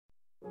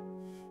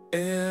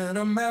In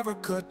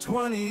America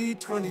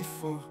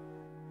 2024,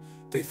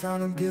 they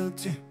found him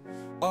guilty.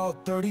 All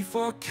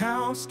 34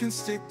 counts can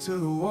stick to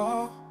the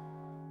wall.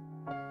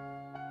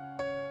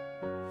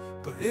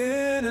 But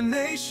in a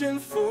nation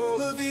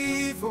full of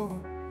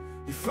evil,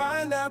 you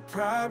find that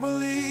pride will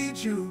lead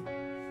you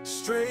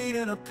straight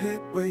in a pit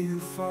where you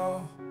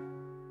fall.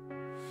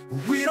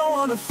 We don't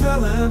want a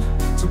felon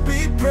to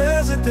be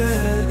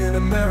president. In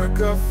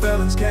America,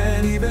 felons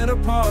can't even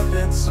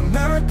apartments.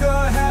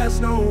 America has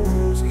no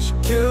rules, we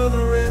should kill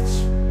the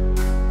rich.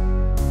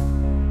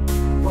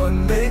 What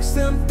makes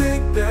them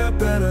think they're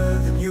better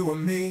than you or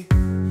me?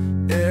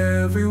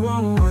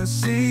 Everyone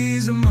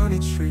sees a money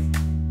tree.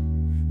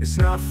 It's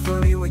not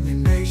funny when your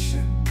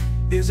nation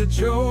is a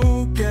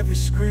joke every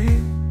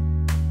screen.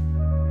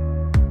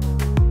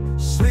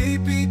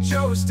 Sleepy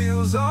Joe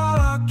steals all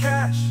our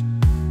cash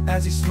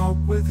as he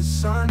smoked with his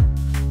son.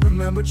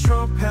 Remember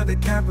Trump had the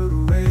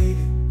Capitol raided.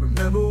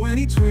 Remember when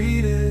he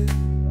tweeted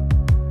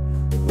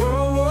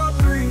World War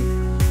III,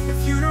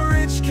 if you the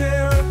rich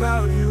care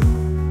about you,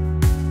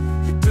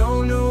 you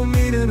don't know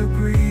me to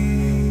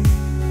agree.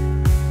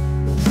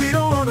 We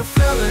don't want a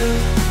felon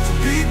to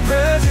be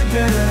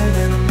president.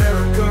 In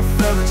America,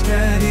 felons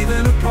can't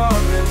even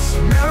apartments.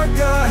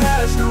 America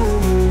has no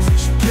rules, we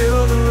should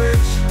kill the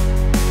rich.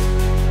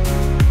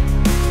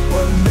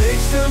 What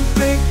makes them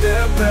think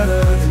they're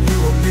better than you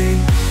or me?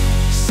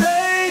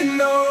 Say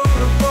no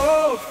to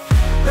both,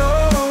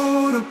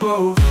 no to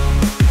both.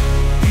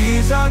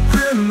 These are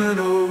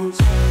criminals,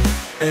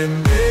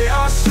 and they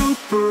are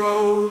super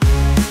old.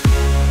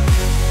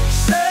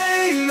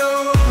 Say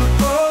no to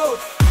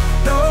both,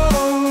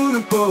 no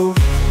to both.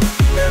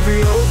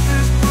 Every oath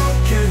is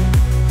broken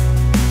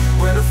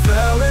when a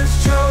felon's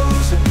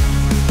chosen.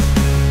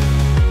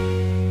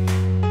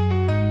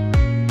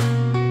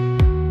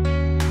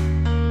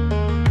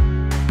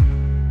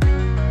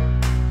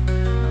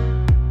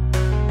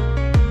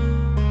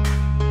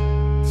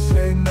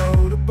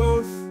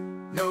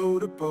 No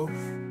to both.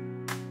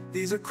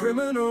 These are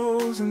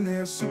criminals and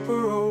they're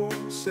super old.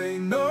 Say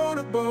no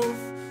to both,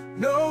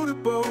 no to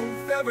both.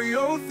 Every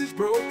oath is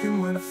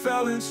broken when a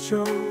felon's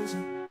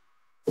chosen.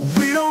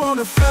 We don't want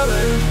a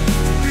felon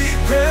to be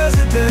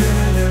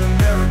president. In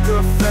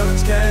America,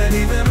 felons can't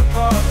even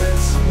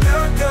apartments.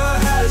 America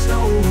has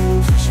no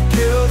rules, we should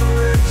kill the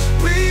rich.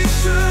 We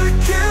should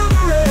kill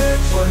the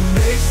rich. What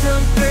makes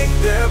them think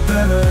they're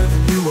better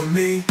than you or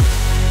me?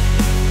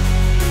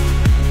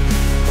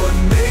 What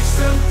makes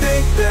them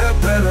think they're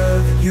better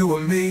than you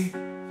or me?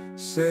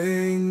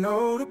 Say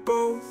no to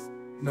both,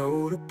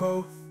 no to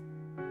both.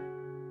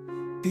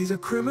 These are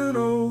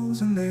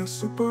criminals and they are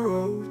super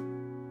old.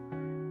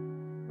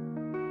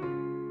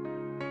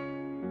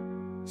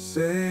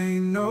 Say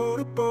no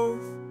to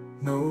both,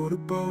 no to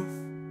both.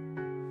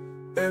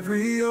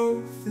 Every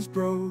oath is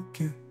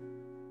broken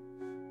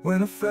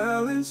when a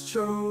felon's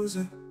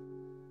chosen.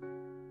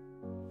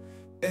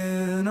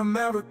 In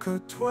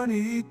America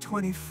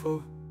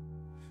 2024,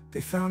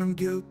 they found him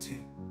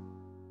guilty.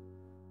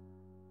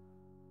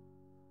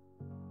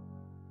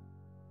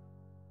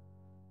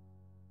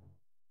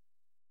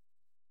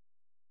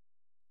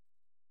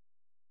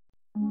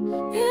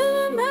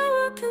 In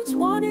America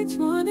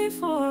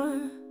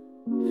 2024,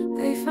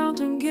 they found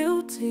him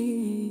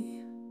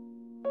guilty.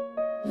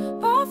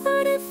 All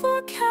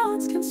 34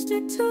 counts can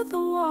stick to the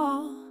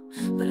wall,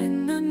 but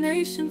in a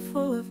nation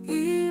full of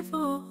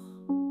evil,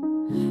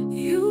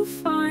 you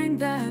find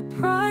that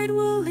pride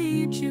will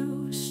lead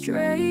you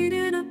straight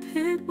in a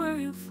pit where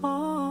you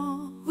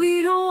fall.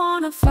 We don't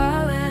want a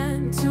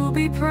felon to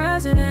be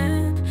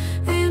president.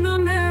 In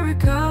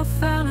America,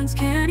 felons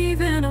can't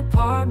even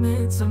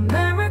apartments.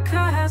 America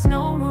has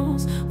no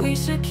rules, we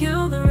should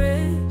kill the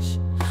rich.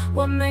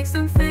 What makes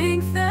them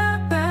think they're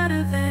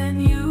better than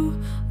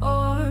you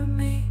or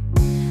me?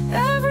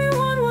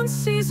 Everyone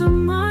sees a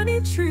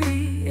money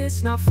tree.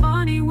 It's not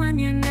funny when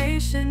your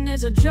nation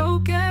is a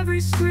joke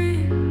every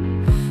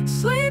screen.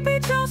 Sleepy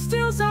Joe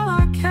steals all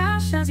our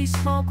cash as he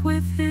smoked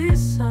with his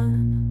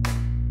son.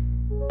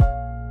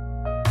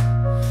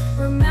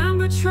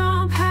 Remember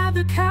Trump had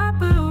the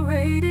Capitol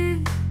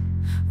raided.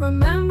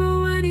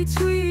 Remember when he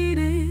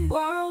tweeted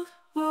World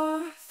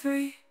War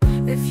III,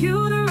 if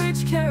you the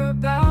rich care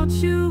about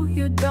you,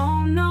 you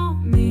don't know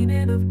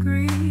meaning of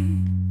greed.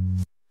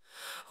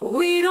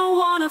 We don't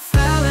want a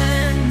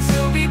felon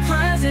to be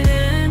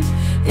president.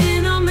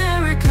 In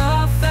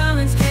America,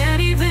 felons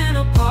can't even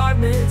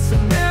apartments.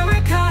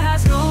 America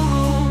has no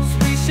rules,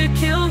 we should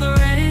kill the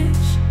rich.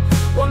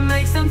 What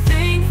makes them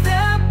think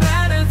they're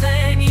better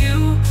than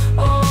you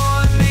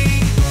or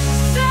me?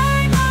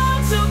 Say no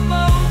to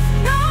both,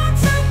 no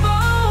to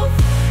both.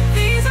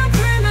 These are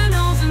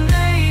criminals and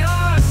they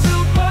are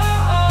super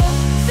old.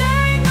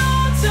 Say no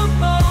to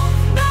both,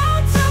 no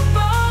to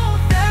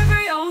both.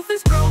 Every oath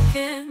is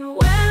broken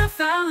when a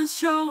felon's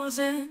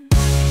chosen.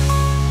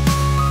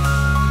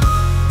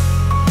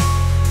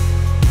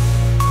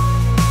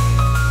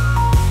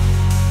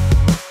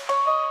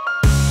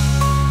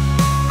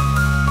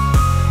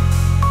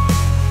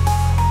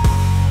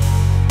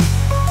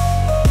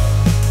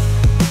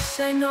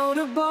 Say no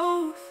to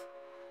both,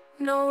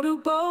 no to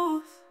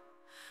both.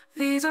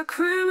 These are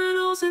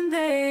criminals and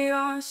they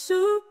are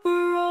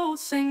super old.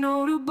 Say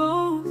no to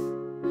both,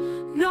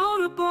 no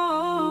to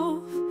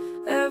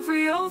both.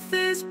 Every oath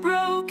is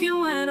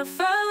broken when a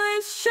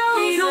felon's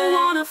chosen. We don't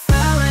want a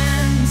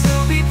felon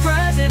to be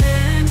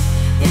president.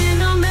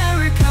 In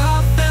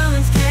America,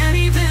 felons can't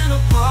even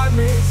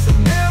apartments.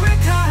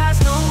 America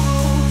has no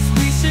rules,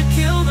 we should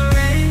kill the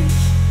rich.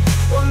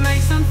 What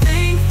makes them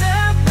think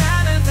they're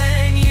better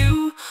than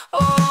you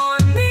or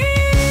me?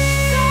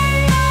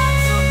 Say no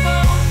to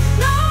both,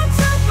 no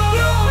to both.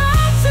 You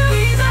want to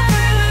be the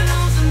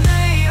criminals and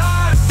they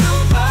are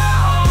super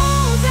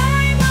old.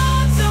 Say no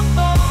to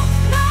both,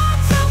 no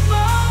to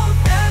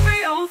both.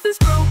 Every oath is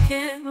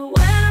broken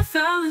when a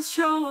felon's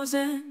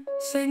chosen.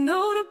 Say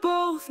no to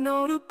both,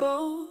 no to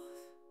both.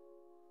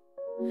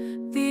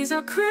 These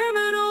are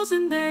criminals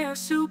and they are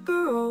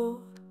super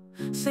old.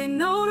 Say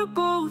no to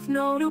both,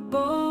 no to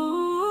both.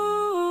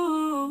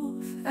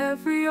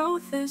 Every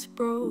oath is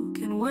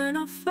broken when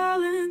a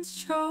felon's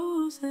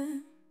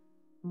chosen.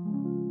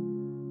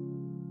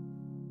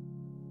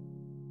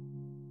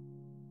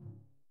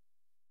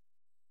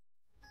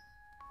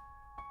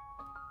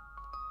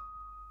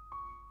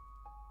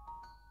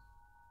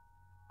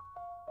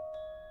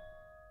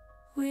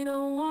 We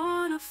don't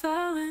want a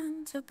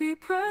felon to be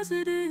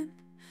president.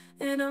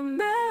 In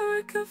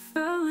America,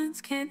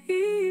 felons can't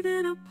eat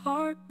in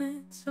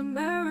apartments.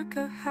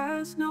 America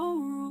has no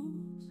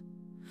rules,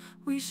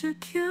 we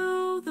should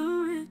kill the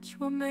rich.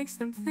 What makes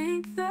them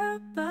think they're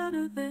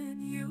better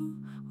than you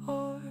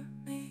or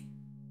me?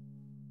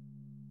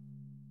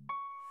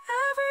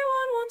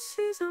 Everyone once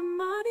sees a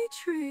money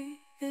tree.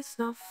 It's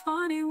not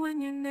funny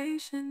when your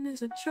nation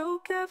is a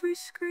joke every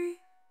screen.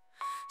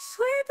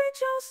 Sleepy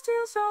Joe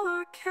steals all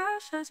our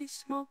cash as he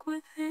smoked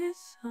with his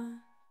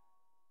son.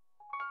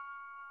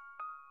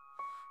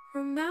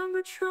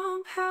 Remember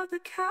Trump had the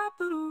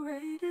Capitol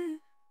raided.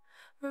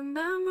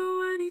 Remember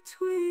when he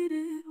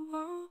tweeted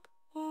World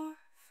War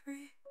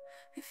III.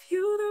 If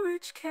you the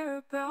rich care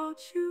about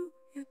you,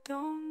 you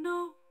don't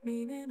know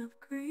meaning of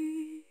greed.